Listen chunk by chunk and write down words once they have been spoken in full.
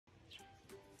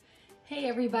Hey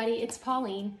everybody, it's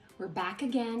Pauline. We're back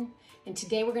again, and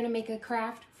today we're going to make a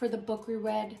craft for the book we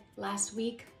read last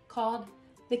week called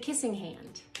The Kissing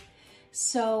Hand.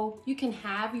 So you can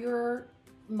have your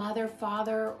mother,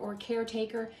 father, or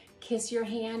caretaker kiss your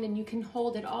hand, and you can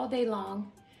hold it all day long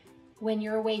when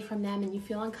you're away from them and you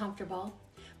feel uncomfortable.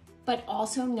 But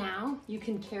also now you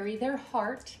can carry their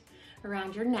heart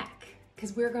around your neck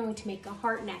because we're going to make a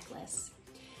heart necklace.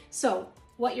 So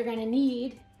what you're going to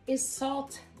need is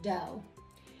salt dough.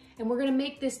 And we're going to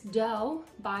make this dough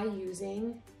by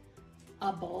using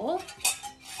a bowl.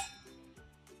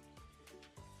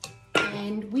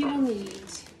 And we will need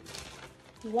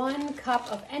 1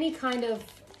 cup of any kind of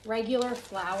regular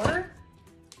flour.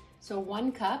 So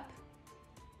 1 cup.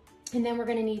 And then we're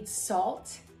going to need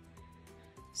salt.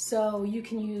 So you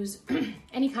can use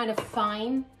any kind of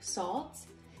fine salt.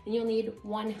 And you'll need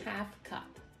 1/2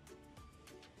 cup.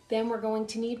 Then we're going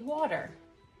to need water.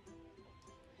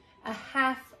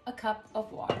 1/2 cup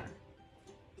of water.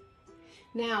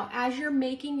 Now, as you're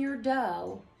making your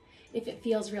dough, if it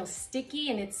feels real sticky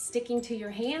and it's sticking to your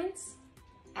hands,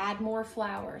 add more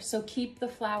flour. So keep the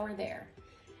flour there.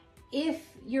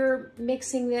 If you're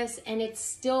mixing this and it's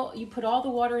still, you put all the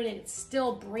water in and it's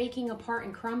still breaking apart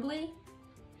and crumbly,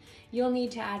 you'll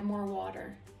need to add more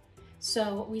water.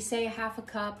 So we say 1/2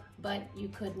 cup, but you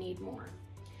could need more.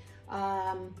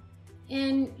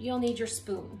 And you'll need your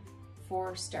spoon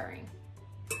for stirring.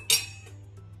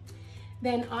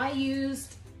 Then I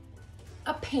used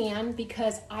a pan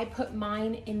because I put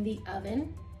mine in the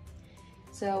oven.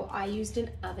 So I used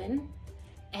an oven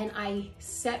and I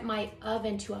set my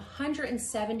oven to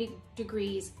 170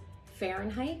 degrees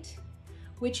Fahrenheit,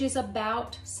 which is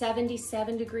about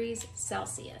 77 degrees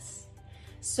Celsius.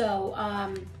 So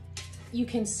you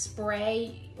can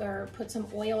spray or put some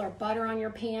oil or butter on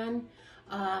your pan,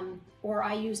 or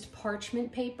I used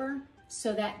parchment paper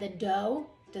so that the dough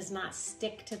does not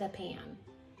stick to the pan.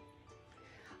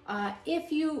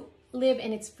 If you live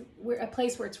in a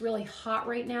place where it's really hot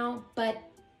right now, but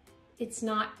it's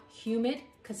not humid,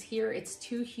 because here it's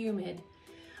too humid,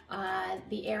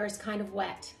 the air is kind of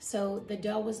wet, so the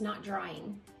dough was not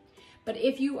drying. But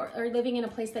if you are living in a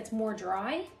place that's more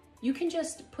dry, you can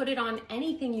just put it on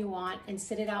anything you want and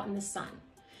sit it out in the sun.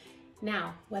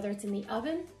 Now, whether it's in the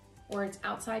oven or it's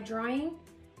outside drying,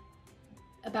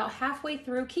 about halfway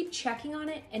through, keep checking on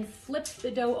it and flip the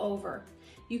dough over.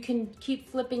 You can keep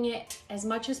flipping it as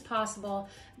much as possible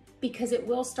because it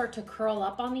will start to curl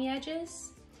up on the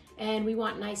edges, and we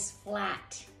want nice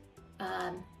flat,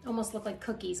 almost look like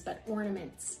cookies, but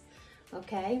ornaments,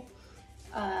 okay?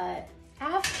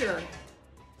 After,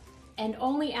 and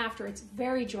only after it's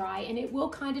very dry, and it will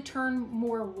kind of turn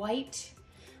more white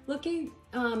looking,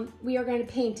 we are going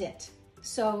to paint it.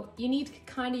 So you need to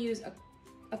kind of use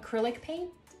acrylic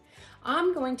paint.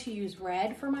 I'm going to use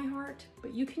red for my heart,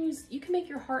 but you can make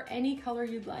your heart any color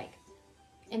you'd like.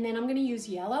 And then I'm going to use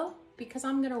yellow because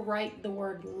I'm going to write the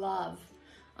word love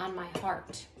on my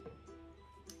heart.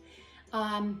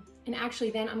 And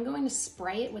actually then I'm going to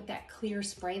spray it with that clear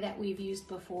spray that we've used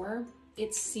before.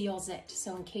 It seals it,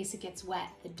 so in case it gets wet,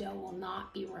 the dough will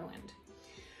not be ruined.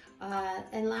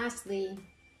 And lastly,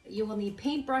 you will need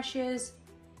paint brushes,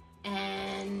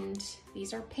 and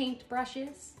these are paint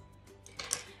brushes.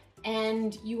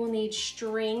 And you will need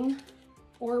string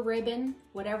or ribbon,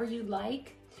 whatever you'd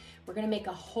like. We're gonna make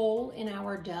a hole in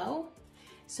our dough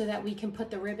so that we can put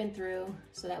the ribbon through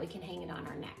so that we can hang it on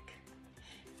our neck.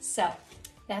 So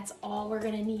that's all we're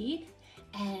gonna need.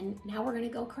 And now we're gonna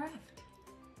go craft.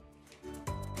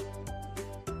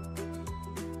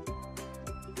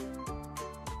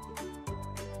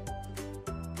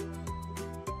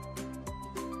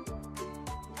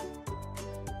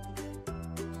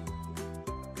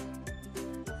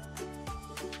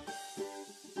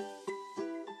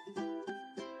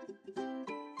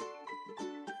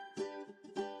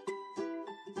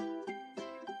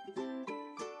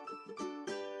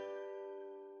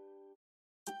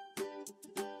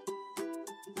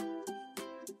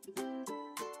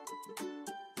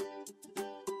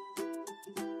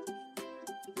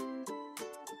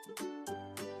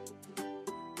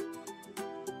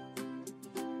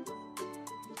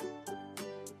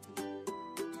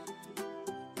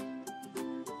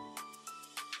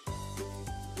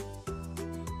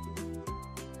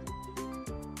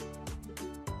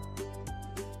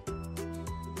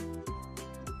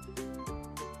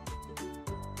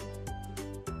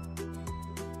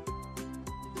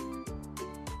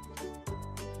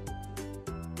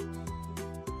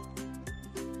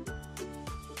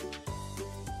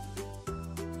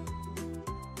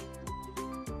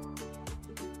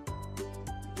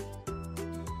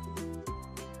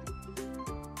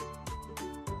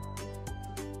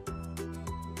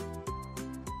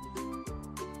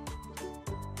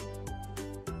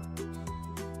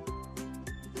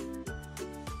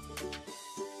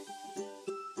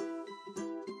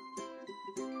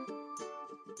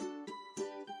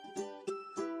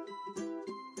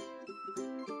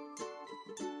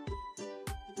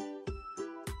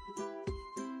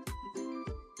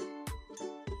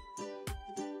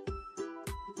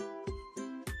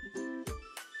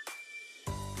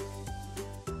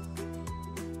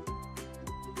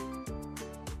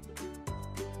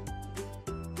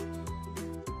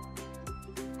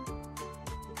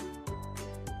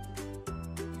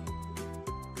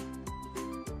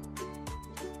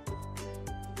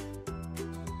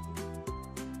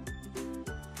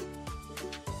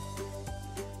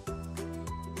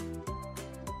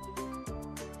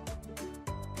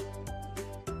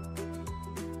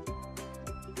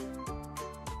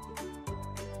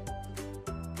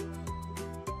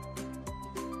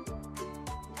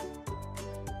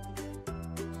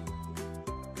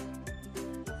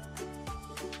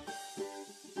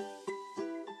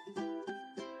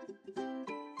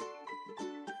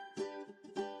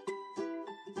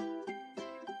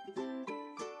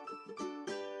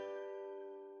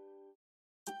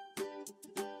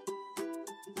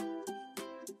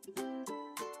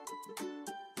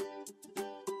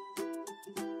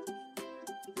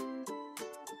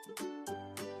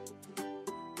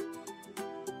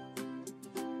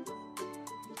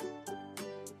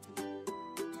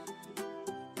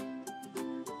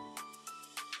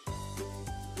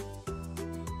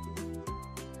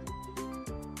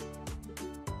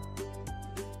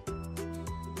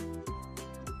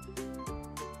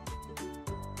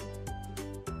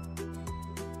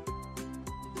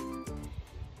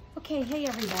 Okay, hey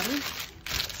everybody.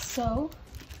 So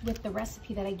with the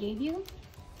recipe that I gave you,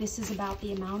 this is about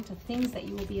the amount of things that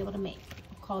you will be able to make.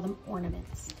 I'll call them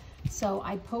ornaments. So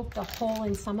I poked a hole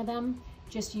in some of them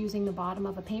just using the bottom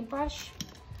of a paintbrush.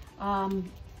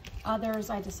 Others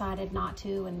I decided not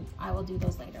to, and I will do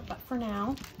those later. But for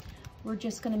now, we're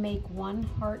just gonna make one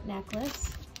heart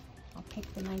necklace. I'll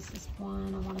pick the nicest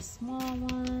one. I want a small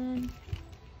one.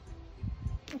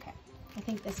 Okay, I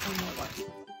think this one will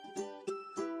work.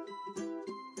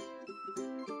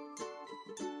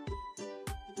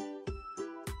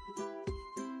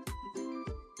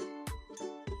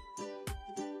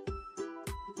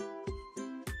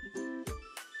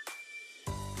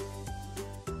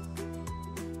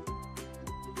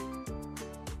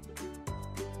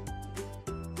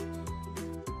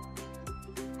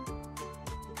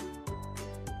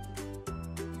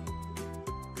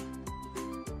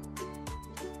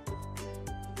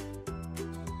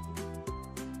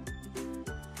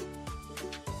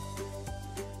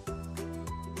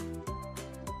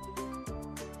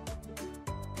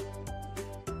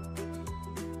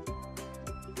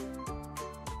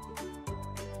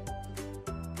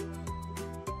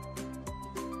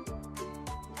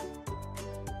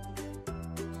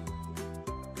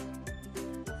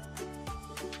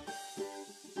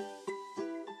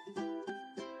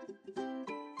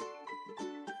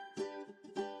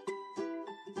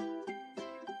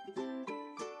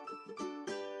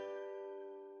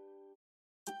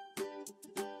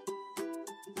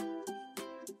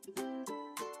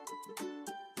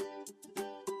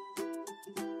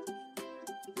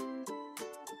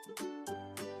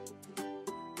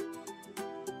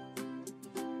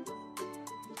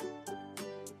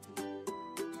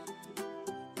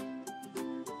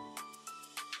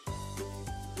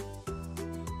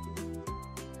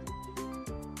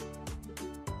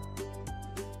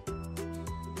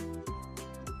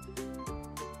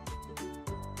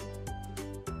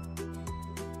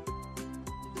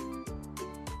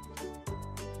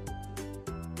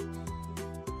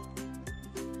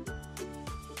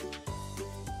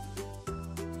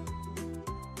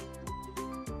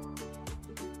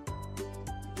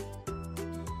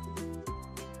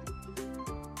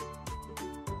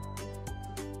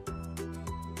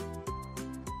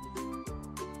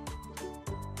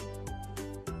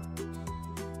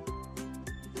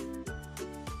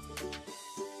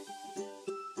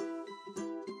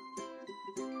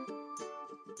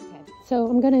 So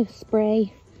I'm gonna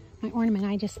spray my ornament.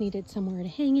 I just needed somewhere to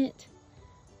hang it.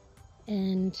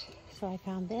 And so I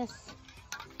found this.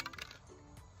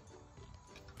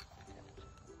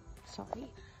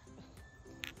 Sorry.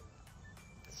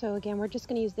 So again, we're just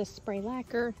gonna use this spray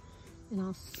lacquer, and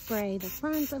I'll spray the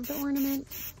front of the ornament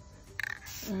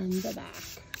and the back.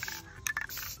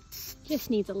 Just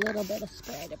needs a little bit of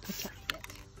spray to protect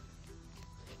it.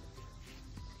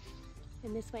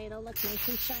 And this way it'll look nice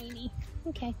and shiny.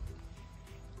 Okay.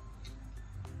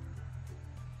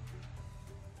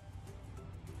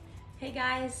 Hey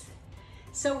guys,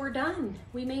 so we're done.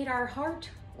 We made our heart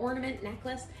ornament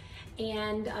necklace,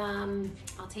 and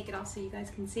I'll take it off so you guys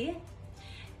can see it.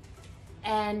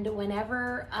 And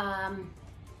whenever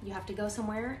you have to go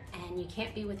somewhere and you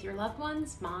can't be with your loved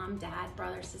ones, mom, dad,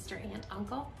 brother, sister, aunt,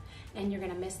 uncle, and you're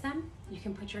gonna miss them, you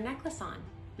can put your necklace on.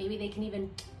 Maybe they can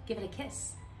even give it a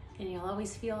kiss, and you'll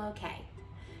always feel okay.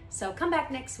 So come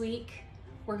back next week.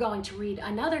 We're going to read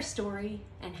another story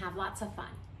and have lots of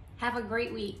fun. Have a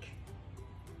great week.